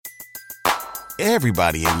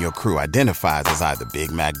Everybody in your crew identifies as either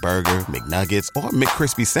Big Mac Burger, McNuggets, or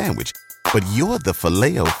McCrispy Sandwich. But you're the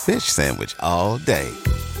Filet-O-Fish Sandwich all day.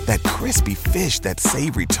 That crispy fish, that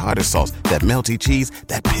savory tartar sauce, that melty cheese,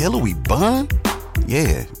 that pillowy bun.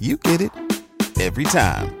 Yeah, you get it. Every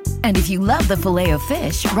time. And if you love the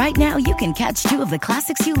Filet-O-Fish, right now you can catch two of the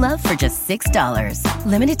classics you love for just $6.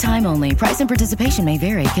 Limited time only. Price and participation may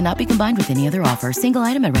vary. Cannot be combined with any other offer. Single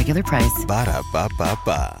item at regular price.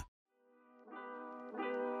 Ba-da-ba-ba-ba.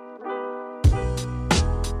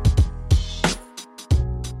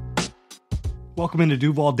 Welcome into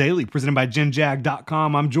Duval Daily, presented by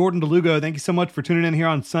GenJag.com. I'm Jordan DeLugo. Thank you so much for tuning in here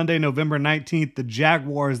on Sunday, November 19th. The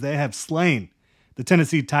Jaguars, they have slain the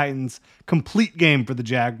Tennessee Titans. Complete game for the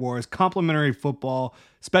Jaguars. Complimentary football,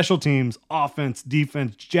 special teams, offense,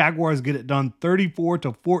 defense. Jaguars get it done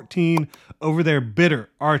 34-14 over their bitter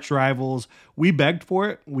arch rivals. We begged for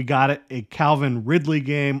it. We got it. A Calvin Ridley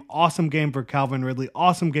game. Awesome game for Calvin Ridley.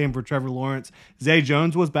 Awesome game for Trevor Lawrence. Zay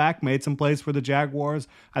Jones was back, made some plays for the Jaguars.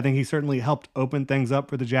 I think he certainly helped open things up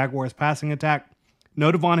for the Jaguars passing attack.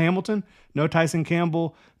 No Devon Hamilton, no Tyson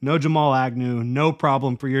Campbell, no Jamal Agnew, no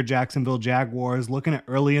problem for your Jacksonville Jaguars. Looking at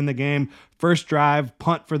early in the game, first drive,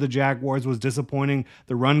 punt for the Jaguars was disappointing.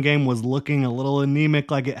 The run game was looking a little anemic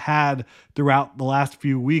like it had throughout the last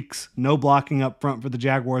few weeks. No blocking up front for the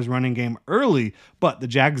Jaguars running game early, but the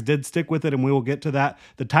Jags did stick with it, and we will get to that.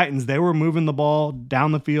 The Titans, they were moving the ball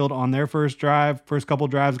down the field on their first drive. First couple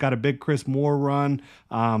drives got a big Chris Moore run.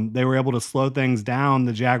 They were able to slow things down,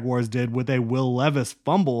 the Jaguars did, with a Will Levis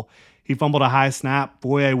fumble. He fumbled a high snap.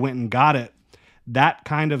 Foye went and got it. That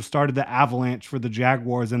kind of started the avalanche for the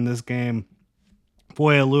Jaguars in this game.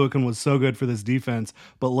 Foye Oluokun was so good for this defense,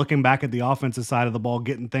 but looking back at the offensive side of the ball,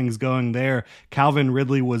 getting things going there, Calvin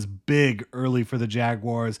Ridley was big early for the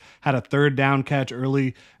Jaguars, had a third down catch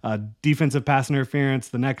early, defensive pass interference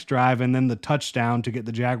the next drive, and then the touchdown to get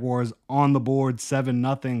the Jaguars on the board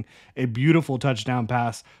 7-0. A beautiful touchdown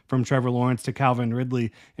pass from Trevor Lawrence to Calvin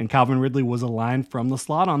Ridley, and Calvin Ridley was aligned from the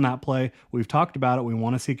slot on that play. We've talked about it. We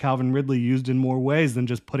want to see Calvin Ridley used in more ways than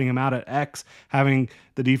just putting him out at X, having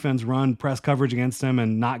the defense run press coverage against him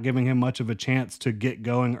and not giving him much of a chance to get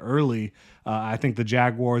going early. I think the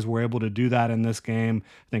Jaguars were able to do that in this game.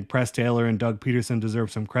 I think Press Taylor and Doug Peterson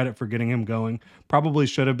deserve some credit for getting him going. Probably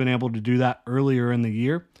should have been able to do that earlier in the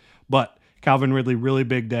year, but Calvin Ridley, really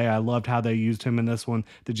big day. I loved how they used him in this one.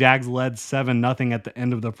 The Jags led 7-0 at the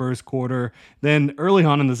end of the first quarter. Then early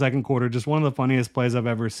on in the second quarter, just one of the funniest plays I've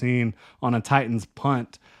ever seen on a Titans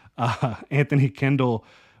punt. Anthony Kendall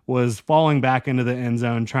was falling back into the end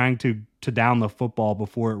zone, trying to down the football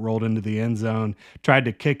before it rolled into the end zone, tried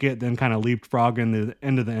to kick it, then kind of leapfrogged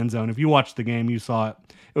into the end zone. If you watched the game, you saw it.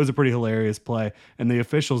 It was a pretty hilarious play, and the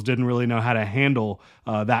officials didn't really know how to handle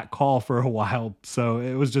that call for a while. So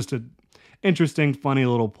it was just an interesting, funny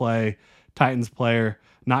little play. Titans player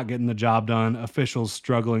not getting the job done. Officials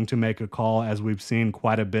struggling to make a call, as we've seen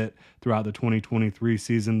quite a bit throughout the 2023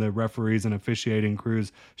 season. The referees and officiating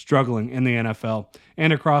crews struggling in the NFL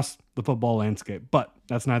and across the football landscape. But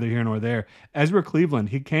that's neither here nor there. Ezra Cleveland,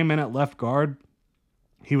 he came in at left guard.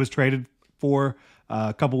 He was traded for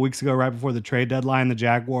a couple weeks ago, right before the trade deadline. The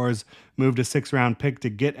Jaguars moved a 6th-round pick to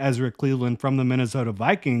get Ezra Cleveland from the Minnesota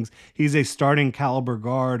Vikings. He's a starting caliber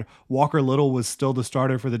guard. Walker Little was still the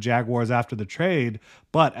starter for the Jaguars after the trade,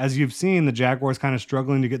 but as you've seen, the Jaguars kind of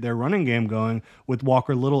struggling to get their running game going with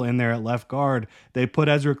Walker Little in there at left guard. They put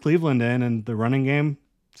Ezra Cleveland in, and the running game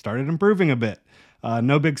started improving a bit.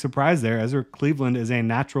 No big surprise there. Ezra Cleveland is a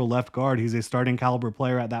natural left guard. He's a starting caliber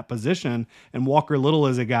player at that position. And Walker Little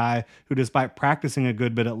is a guy who, despite practicing a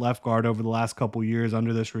good bit at left guard over the last couple years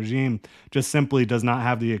under this regime, just simply does not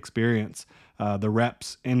have the experience, the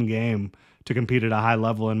reps in game to compete at a high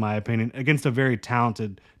level, in my opinion, against a very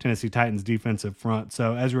talented Tennessee Titans defensive front.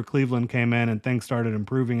 So Ezra Cleveland came in and things started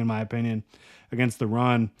improving, in my opinion, against the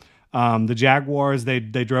run. The Jaguars, they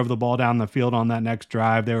drove the ball down the field on that next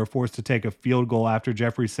drive. They were forced to take a field goal after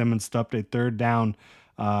Jeffrey Simmons stuffed a third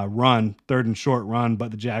and short run,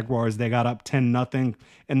 but the Jaguars, they got up 10-0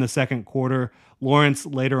 in the second quarter. Lawrence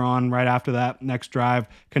later on, right after that next drive,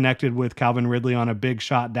 connected with Calvin Ridley on a big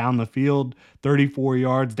shot down the field, 34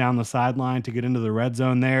 yards down the sideline to get into the red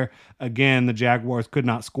zone there. Again, the Jaguars could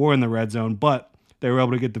not score in the red zone, but they were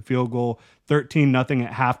able to get the field goal. 13-0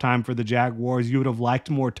 at halftime for the Jaguars. You would have liked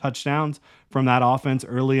more touchdowns from that offense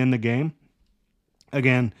early in the game.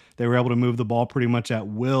 Again, they were able to move the ball pretty much at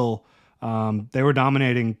will. They were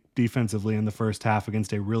dominating defensively in the first half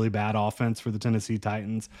against a really bad offense for the Tennessee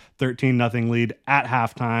Titans. 13-0 lead at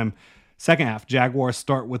halftime. Second half, Jaguars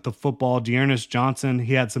start with the football. Dearness Johnson,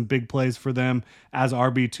 he had some big plays for them as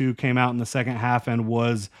RB2 came out in the second half and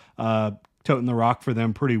was toting the rock for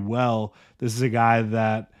them pretty well. This is a guy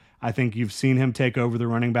that I think you've seen him take over the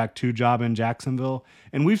running back 2 job in Jacksonville,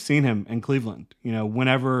 and we've seen him in Cleveland.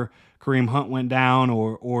 Whenever Kareem Hunt went down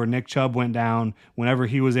or Nick Chubb went down, whenever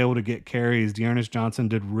he was able to get carries, Dearness Johnson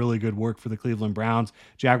did really good work for the Cleveland Browns.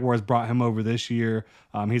 Jaguars brought him over this year.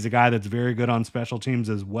 He's a guy that's very good on special teams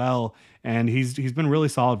as well, and he's been really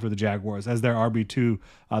solid for the Jaguars as their RB2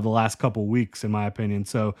 the last couple weeks, in my opinion.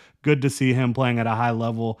 So good to see him playing at a high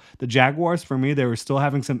level. The Jaguars, for me, they were still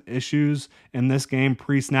having some issues in this game,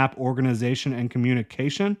 pre-snap organization and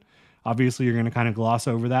communication. Obviously, you're going to kind of gloss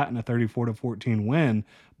over that in a 34-14 win,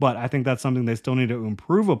 but I think that's something they still need to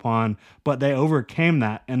improve upon. But they overcame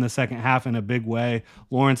that in the second half in a big way.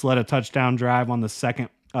 Lawrence led a touchdown drive on the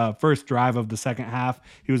first drive of the second half.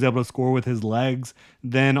 He was able to score with his legs.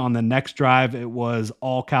 Then on the next drive, it was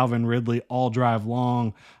all Calvin Ridley, all drive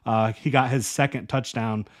long. He got his second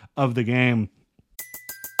touchdown of the game.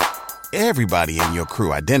 Everybody in your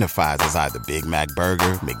crew identifies as either Big Mac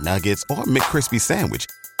Burger, McNuggets, or McCrispy Sandwich.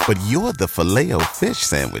 But you're the Filet-O-Fish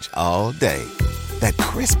Sandwich all day. That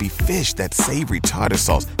crispy fish, that savory tartar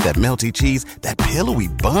sauce, that melty cheese, that pillowy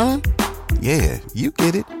bun. Yeah, you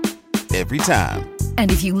get it. Every time.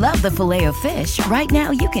 And if you love the Filet-O-Fish, right now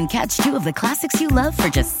you can catch 2 of the classics you love for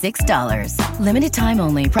just $6. Limited time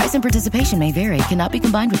only. Price and participation may vary. Cannot be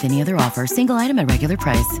combined with any other offer. Single item at regular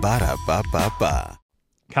price. Ba-da-ba-ba-ba.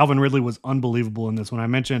 Calvin Ridley was unbelievable in this one. I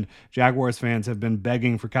mentioned Jaguars fans have been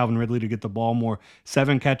begging for Calvin Ridley to get the ball more.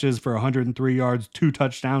 7 catches for 103 yards, 2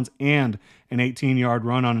 touchdowns, and an 18-yard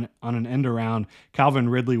run on an end around. Calvin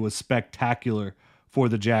Ridley was spectacular for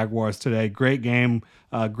the Jaguars today. Great game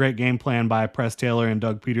plan by Press Taylor and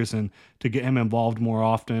Doug Peterson to get him involved more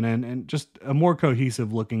often, and just a more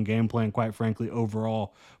cohesive looking game plan, quite frankly,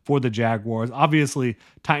 overall for the Jaguars. Obviously,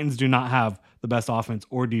 Titans do not have the best offense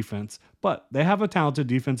or defense, but they have a talented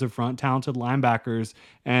defensive front, talented linebackers,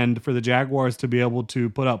 and for the Jaguars to be able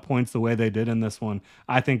to put up points the way they did in this one,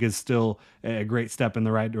 I think is still a great step in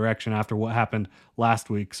the right direction after what happened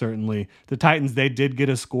last week, certainly. The Titans, they did get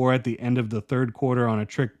a score at the end of the third quarter on a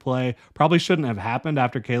trick play. Probably shouldn't have happened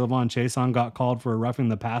after Kayvon Chason got called for roughing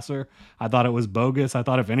the passer. I thought it was bogus. I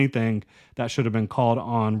thought, if anything, that should have been called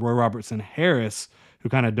on Roy Robertson Harris, who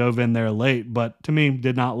kind of dove in there late, but to me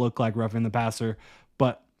did not look like roughing the passer.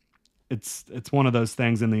 But it's one of those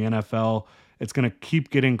things in the NFL. It's going to keep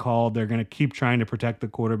getting called. They're going to keep trying to protect the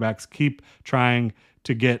quarterbacks, keep trying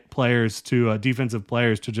to get defensive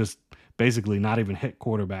players to just basically not even hit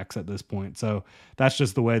quarterbacks at this point. So that's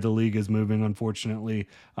just the way the league is moving, unfortunately.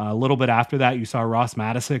 A little bit after that, you saw Ross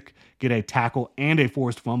Matisic get a tackle and a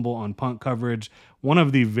forced fumble on punt coverage. One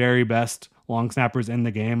of the very best long snappers in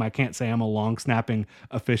the game. I can't say I'm a long snapping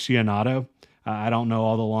aficionado. I don't know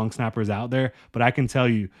all the long snappers out there, but I can tell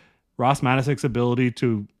you Ross Matisic's ability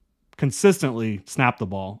to consistently snap the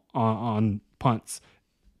ball on punts,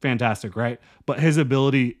 fantastic, right? But his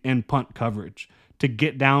ability in punt coverage to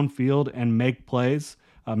get downfield and make plays,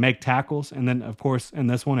 make tackles, and then, of course, in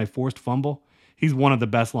this one, a forced fumble. He's one of the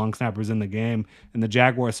best long snappers in the game, and the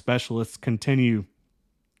Jaguars specialists continue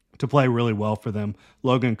to play really well for them.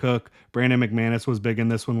 Logan Cook, Brandon McManus was big in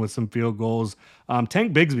this one with some field goals.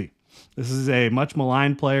 Tank Bigsby, this is a much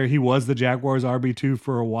maligned player. He was the Jaguars RB2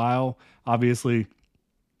 for a while. Obviously,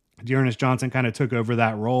 Dearness Johnson kind of took over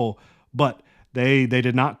that role, but they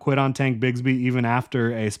did not quit on Tank Bigsby even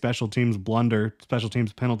after a special teams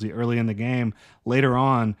penalty early in the game. Later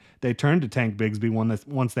on, they turned to Tank Bigsby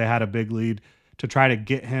once they had a big lead to try to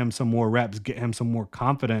get him some more reps, get him some more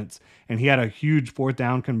confidence. And he had a huge 4th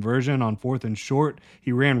down conversion on 4th and short.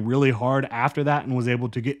 He ran really hard after that and was able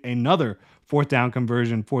to get another 4th down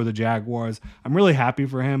conversion for the Jaguars. I'm really happy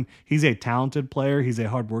for him. He's a talented player. He's a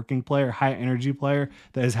hardworking player, high energy player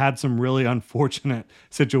that has had some really unfortunate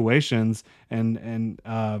situations and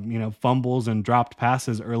fumbles and dropped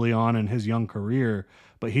passes early on in his young career.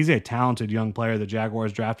 But he's a talented young player the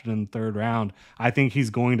Jaguars drafted in the 3rd round. I think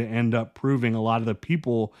he's going to end up proving a lot of the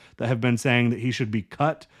people that have been saying that he should be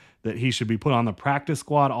cut, that he should be put on the practice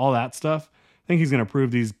squad, all that stuff. I think he's going to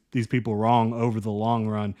prove these people wrong over the long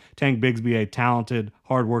run. Tank Bigsby, a talented,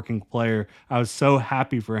 hardworking player. I was so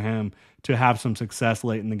happy for him to have some success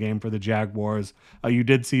late in the game for the Jaguars. You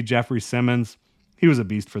did see Jeffrey Simmons. He was a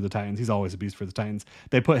beast for the Titans. He's always a beast for the Titans.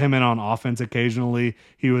 They put him in on offense occasionally.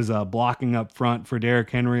 He was blocking up front for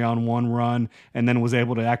Derrick Henry on one run and then was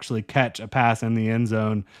able to actually catch a pass in the end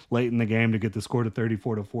zone late in the game to get the score to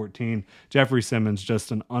 34-14. Jeffrey Simmons,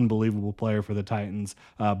 just an unbelievable player for the Titans,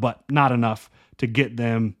 but not enough to get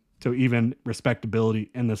them to even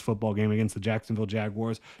respectability in this football game against the Jacksonville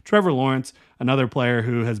Jaguars. Trevor Lawrence, another player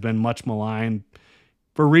who has been much maligned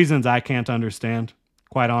for reasons I can't understand,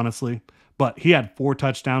 quite honestly. But he had 4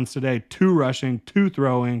 touchdowns today, 2 rushing, 2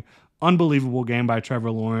 throwing. Unbelievable game by Trevor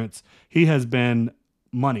Lawrence. He has been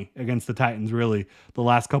money against the Titans, really, the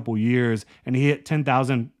last couple years. And he hit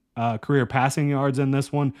 10,000 career passing yards in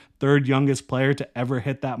this one. 3rd youngest player to ever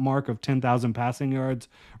hit that mark of 10,000 passing yards.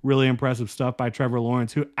 Really impressive stuff by Trevor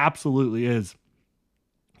Lawrence, who absolutely is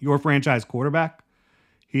your franchise quarterback.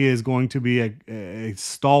 He is going to be a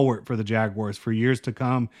stalwart for the Jaguars for years to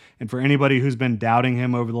come. And for anybody who's been doubting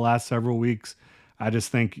him over the last several weeks, I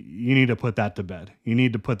just think you need to put that to bed. You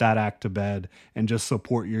need to put that act to bed and just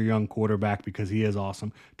support your young quarterback because he is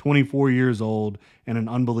awesome. 24 years old and an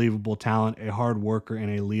unbelievable talent, a hard worker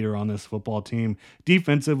and a leader on this football team.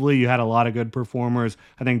 Defensively, you had a lot of good performers.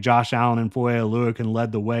 I think Josh Allen and Foye Oluokun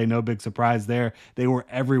led the way. No big surprise there. They were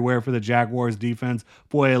everywhere for the Jaguars defense.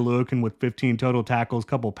 Foye Oluokun with 15 total tackles,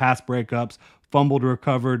 couple pass breakups, fumbled,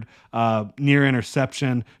 recovered, near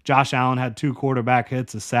interception. Josh Allen had 2 quarterback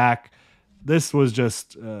hits, a sack. This was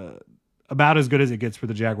just about as good as it gets for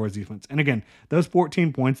the Jaguars defense. And again, those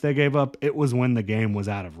 14 points they gave up, it was when the game was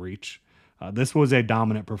out of reach. This was a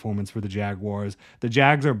dominant performance for the Jaguars. The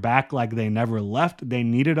Jags are back like they never left. They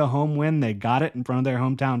needed a home win. They got it in front of their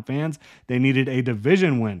hometown fans. They needed a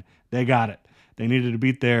division win. They got it. They needed to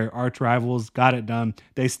beat their arch rivals, got it done.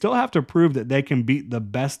 They still have to prove that they can beat the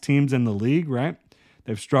best teams in the league, right?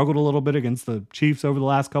 They've struggled a little bit against the Chiefs over the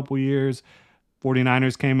last couple years.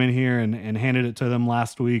 49ers came in here and handed it to them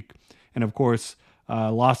last week. And, of course,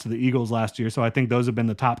 lost to the Eagles last year. So I think those have been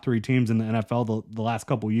the top 3 teams in the NFL the last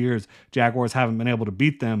couple years. Jaguars haven't been able to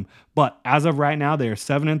beat them. But as of right now, they are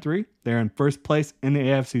 7-3. They're in first place in the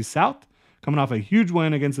AFC South, coming off a huge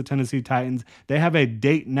win against the Tennessee Titans. They have a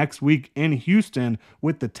date next week in Houston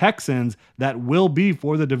with the Texans that will be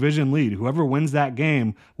for the division lead. Whoever wins that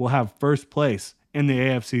game will have first place in the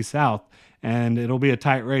AFC South. And it'll be a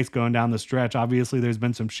tight race going down the stretch. Obviously, there's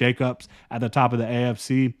been some shakeups at the top of the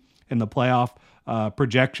AFC in the playoff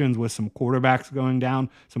projections with some quarterbacks going down,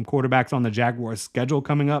 some quarterbacks on the Jaguars schedule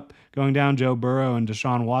coming up, going down, Joe Burrow and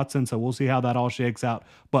Deshaun Watson. So we'll see how that all shakes out.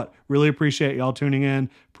 But really appreciate y'all tuning in.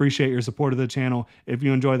 Appreciate your support of the channel. If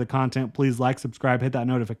you enjoy the content, please like, subscribe, hit that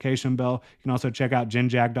notification bell. You can also check out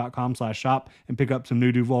genjag.com/shop and pick up some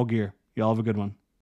new Duval gear. Y'all have a good one.